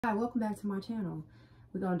Hi, welcome back to my channel.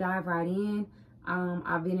 We're gonna dive right in.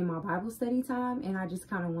 I've been in my Bible study time, and I just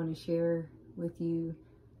kind of want to share with you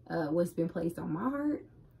what's been placed on my heart.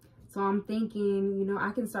 So I'm thinking, I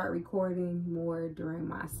can start recording more during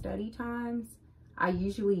my study times. I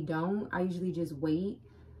usually don't. I usually just wait,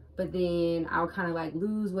 but then I'll kind of like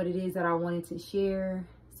lose what it is that I wanted to share.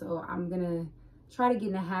 So I'm gonna try to get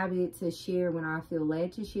in a habit to share when I feel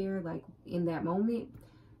led to share, like in that moment.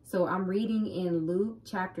 So I'm reading in Luke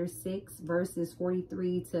chapter 6, verses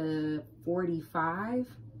 43 to 45.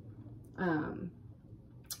 I'm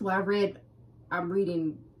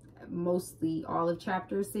reading mostly all of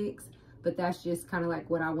chapter 6, but that's just kind of like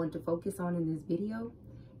what I want to focus on in this video.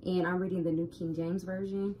 And I'm reading the New King James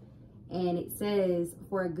Version. And it says,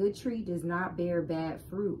 "For a good tree does not bear bad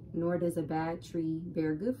fruit, nor does a bad tree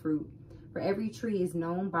bear good fruit. For every tree is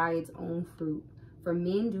known by its own fruit. For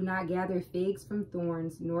men do not gather figs from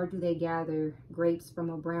thorns, nor do they gather grapes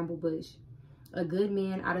from a bramble bush. A good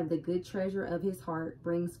man out of the good treasure of his heart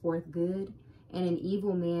brings forth good, and an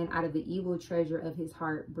evil man out of the evil treasure of his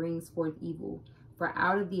heart brings forth evil. For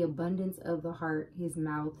out of the abundance of the heart his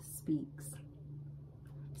mouth speaks."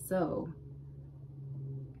 So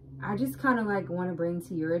I just kind of like want to bring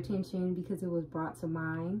to your attention, because it was brought to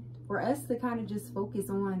mind, for us to kind of just focus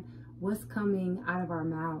on what's coming out of our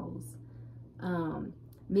mouths.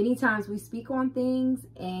 Many times we speak on things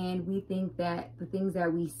and we think that the things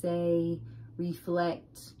that we say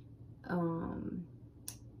reflect,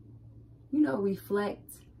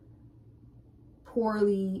 reflect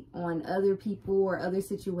poorly on other people or other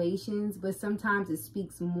situations, but sometimes it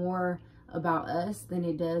speaks more about us than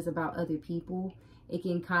it does about other people. It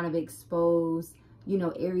can kind of expose,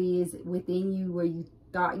 areas within you where you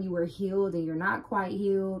thought you were healed and you're not quite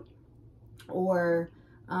healed, or,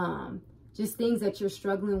 just things that you're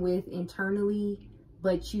struggling with internally,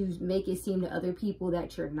 but you make it seem to other people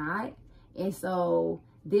that you're not. And so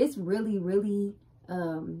this really, really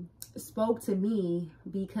spoke to me,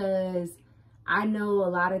 because I know a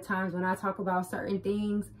lot of times when I talk about certain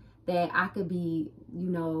things that I could be,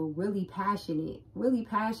 really passionate.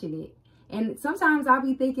 And sometimes I'll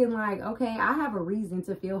be thinking like, okay, I have a reason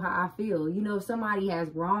to feel how I feel. If somebody has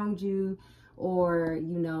wronged you, or,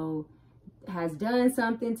 has done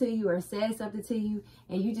something to you or said something to you,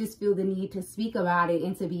 and you just feel the need to speak about it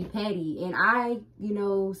and to be petty. And I,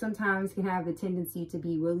 sometimes can have the tendency to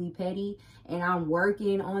be really petty, and I'm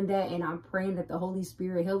working on that, and I'm praying that the Holy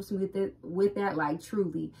Spirit helps me with that, like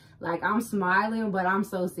truly. Like I'm smiling, but I'm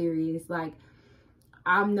so serious. Like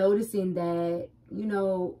I'm noticing that,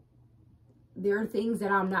 there are things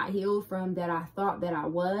that I'm not healed from that I thought that I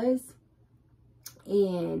was,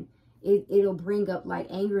 and it'll bring up like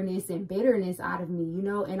angerness and bitterness out of me,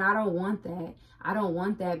 and I don't want that. I don't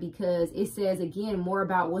want that, because it says, again, more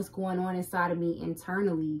about what's going on inside of me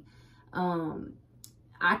internally.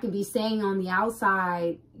 I could be saying on the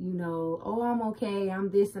outside, oh, I'm okay, I'm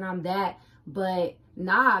this and I'm that, but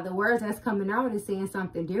nah, the words that's coming out is saying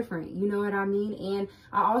something different. You know what I mean? And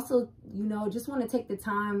I also, just want to take the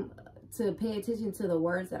time to pay attention to the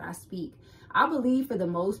words that I speak. I believe for the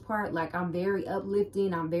most part, like I'm very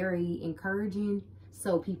uplifting, I'm very encouraging.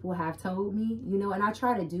 So people have told me, and I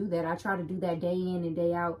try to do that. I try to do that day in and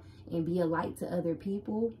day out and be a light to other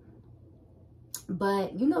people.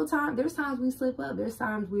 But, there's times we slip up. There's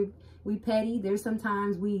times we petty. There's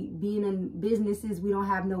sometimes we being in businesses we don't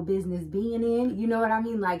have no business being in. You know what I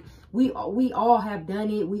mean? Like we all have done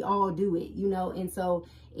it. We all do it, and so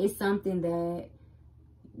it's something that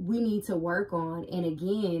we need to work on. And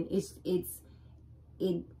again,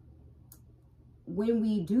 when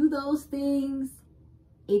we do those things,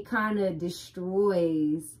 it kind of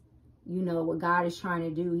destroys, what God is trying to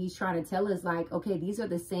do. He's trying to tell us like, okay, this is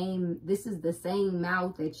the same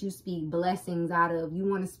mouth that you speak blessings out of. You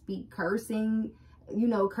want to speak cursing,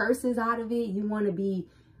 curses out of it. You want to be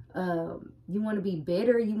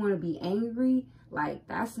bitter. You want to be angry. Like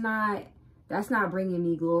that's not bringing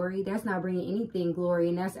me glory. That's not bringing anything glory.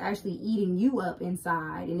 And that's actually eating you up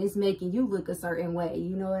inside. And it's making you look a certain way.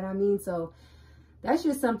 You know what I mean? So that's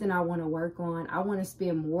just something I want to work on. I want to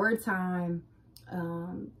spend more time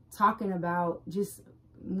talking about just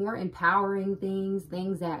more empowering things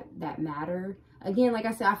that matter. Again, like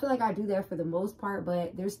I said, I feel like I do that for the most part,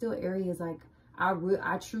 but there's still areas like I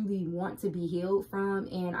truly want to be healed from.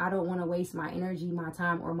 And I don't want to waste my energy, my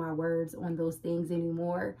time, or my words on those things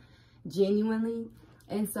anymore. Genuinely.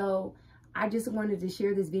 And so I just wanted to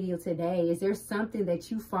share this video today. Is there something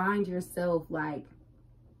that you find yourself like,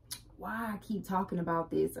 why I keep talking about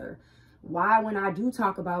this, or why when I do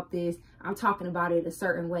talk about this, I'm talking about it a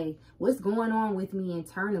certain way? What's going on with me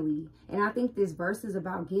internally? And I think this verse is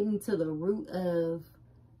about getting to the root of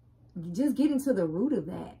just getting to the root of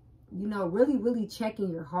that, you know, really, really checking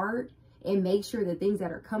your heart and make sure the things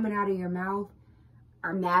that are coming out of your mouth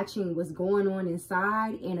are matching what's going on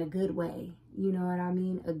inside in a good way. You know what I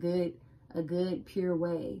mean? A good pure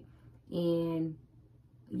way. And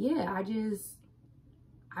yeah,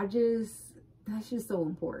 that's just so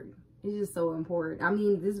important. It's just so important. I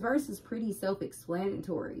mean, this verse is pretty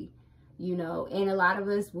self-explanatory, you know, and a lot of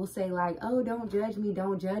us will say like, oh, don't judge me,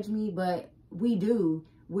 but we do.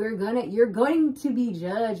 You're going to be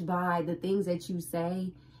judged by the things that you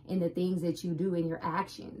say and the things that you do in your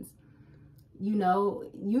actions. You know,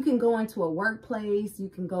 you can go into a workplace, you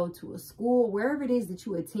can go to a school, wherever it is that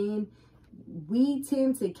you attend. We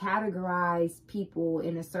tend to categorize people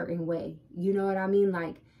in a certain way. You know what I mean?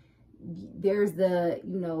 Like, there's the,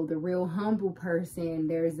 you know, the real humble person.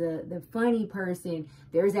 There's the funny person.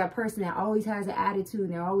 There's that person that always has an attitude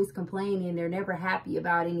and they're always complaining. They're never happy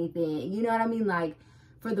about anything. You know what I mean? Like,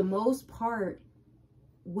 for the most part,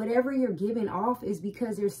 whatever you're giving off is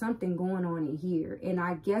because there's something going on in here. And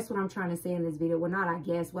I guess what I'm trying to say in this video, well, not I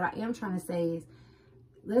guess, what I am trying to say is,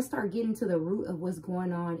 let's start getting to the root of what's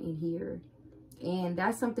going on in here. And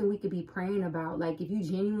that's something we could be praying about. Like, if you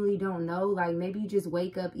genuinely don't know, like, maybe you just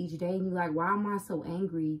wake up each day and you're like, why am I so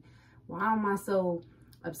angry? Why am I so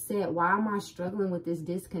upset? Why am I struggling with this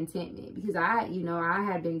discontentment? Because I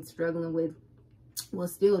had been struggling with, well,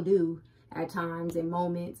 still do at times and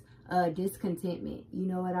moments, discontentment. You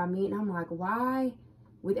know what I mean? I'm like, why,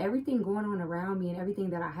 with everything going on around me and everything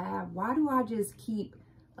that I have, why do I just keep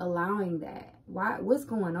allowing that? What's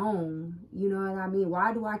going on? You know what I mean?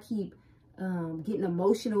 Why do I keep getting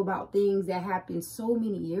emotional about things that happened so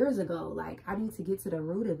many years ago? Like, I need to get to the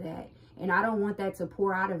root of that. And I don't want that to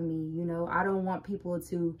pour out of me. You know, I don't want people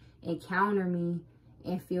to encounter me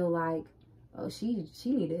and feel like, oh, she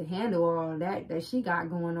need to handle all that she got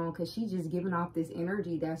going on, because she just giving off this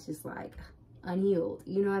energy that's just like unhealed.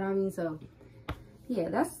 You know what I mean? So yeah,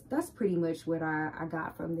 that's pretty much what I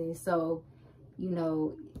got from this. So, you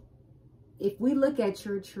know, if we look at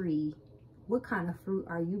your tree, what kind of fruit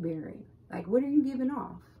are you bearing? Like, what are you giving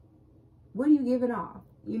off? What are you giving off?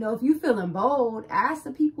 You know, if you're feeling bold, ask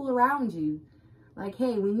the people around you. Like,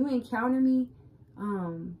 hey, when you encounter me,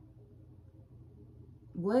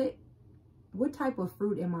 what type of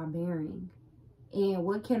fruit am I bearing? And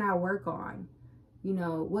what can I work on? You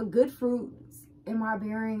know, what good fruits am I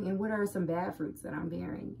bearing? And what are some bad fruits that I'm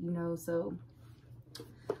bearing? You know, so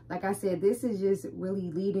like I said, this is just really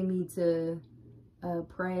leading me to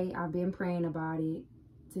pray. I've been praying about it,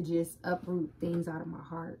 to just uproot things out of my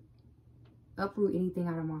heart. Uproot anything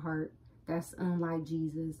out of my heart that's unlike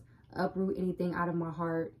Jesus. Uproot anything out of my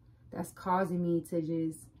heart that's causing me to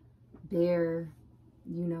just bear,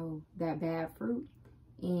 you know, that bad fruit.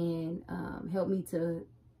 And help me to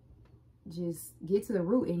just get to the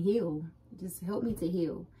root and heal. Just help me to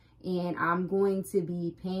heal. And I'm going to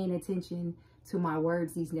be paying attention to my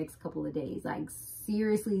words these next couple of days. Like,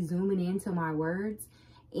 seriously zooming into my words.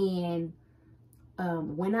 And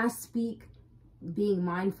when I speak, being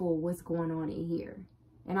mindful of what's going on in here.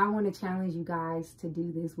 And I want to challenge you guys to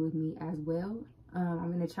do this with me as well.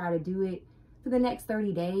 I'm going to try to do it for the next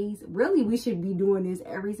 30 days. Really, we should be doing this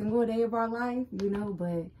every single day of our life, you know,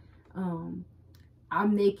 but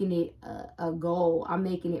I'm making it a goal. I'm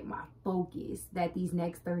making it my focus that these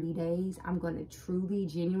next 30 days, I'm going to truly,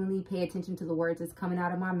 genuinely pay attention to the words that's coming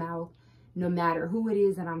out of my mouth, no matter who it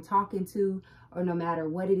is that I'm talking to, or no matter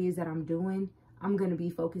what it is that I'm doing. I'm going to be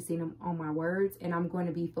focusing on my words, and I'm going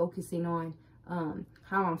to be focusing on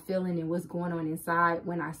how I'm feeling and what's going on inside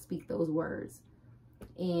when I speak those words.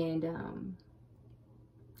 And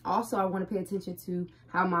also, I want to pay attention to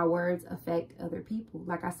how my words affect other people.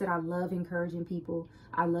 Like I said, I love encouraging people.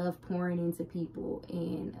 I love pouring into people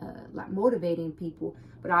and like motivating people.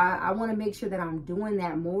 But I want to make sure that I'm doing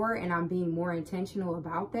that more, and I'm being more intentional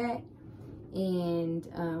about that.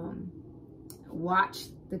 And watch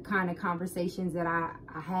the kind of conversations that I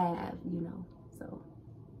have, you know. So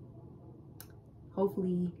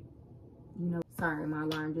hopefully, you know, sorry, my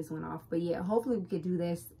alarm just went off. But yeah, hopefully we could do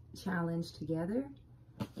this challenge together,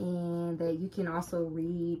 and that you can also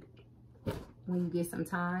read when you get some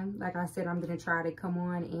time. Like I said, I'm going to try to come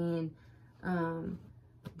on and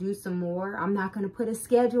do some more. I'm not going to put a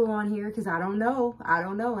schedule on here because I don't know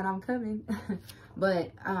and I'm coming.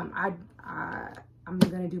 But I'm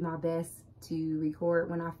going to do my best to record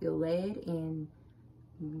when I feel led and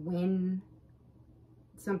when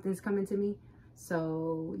something's coming to me.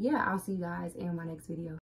 So yeah, I'll see you guys in my next video.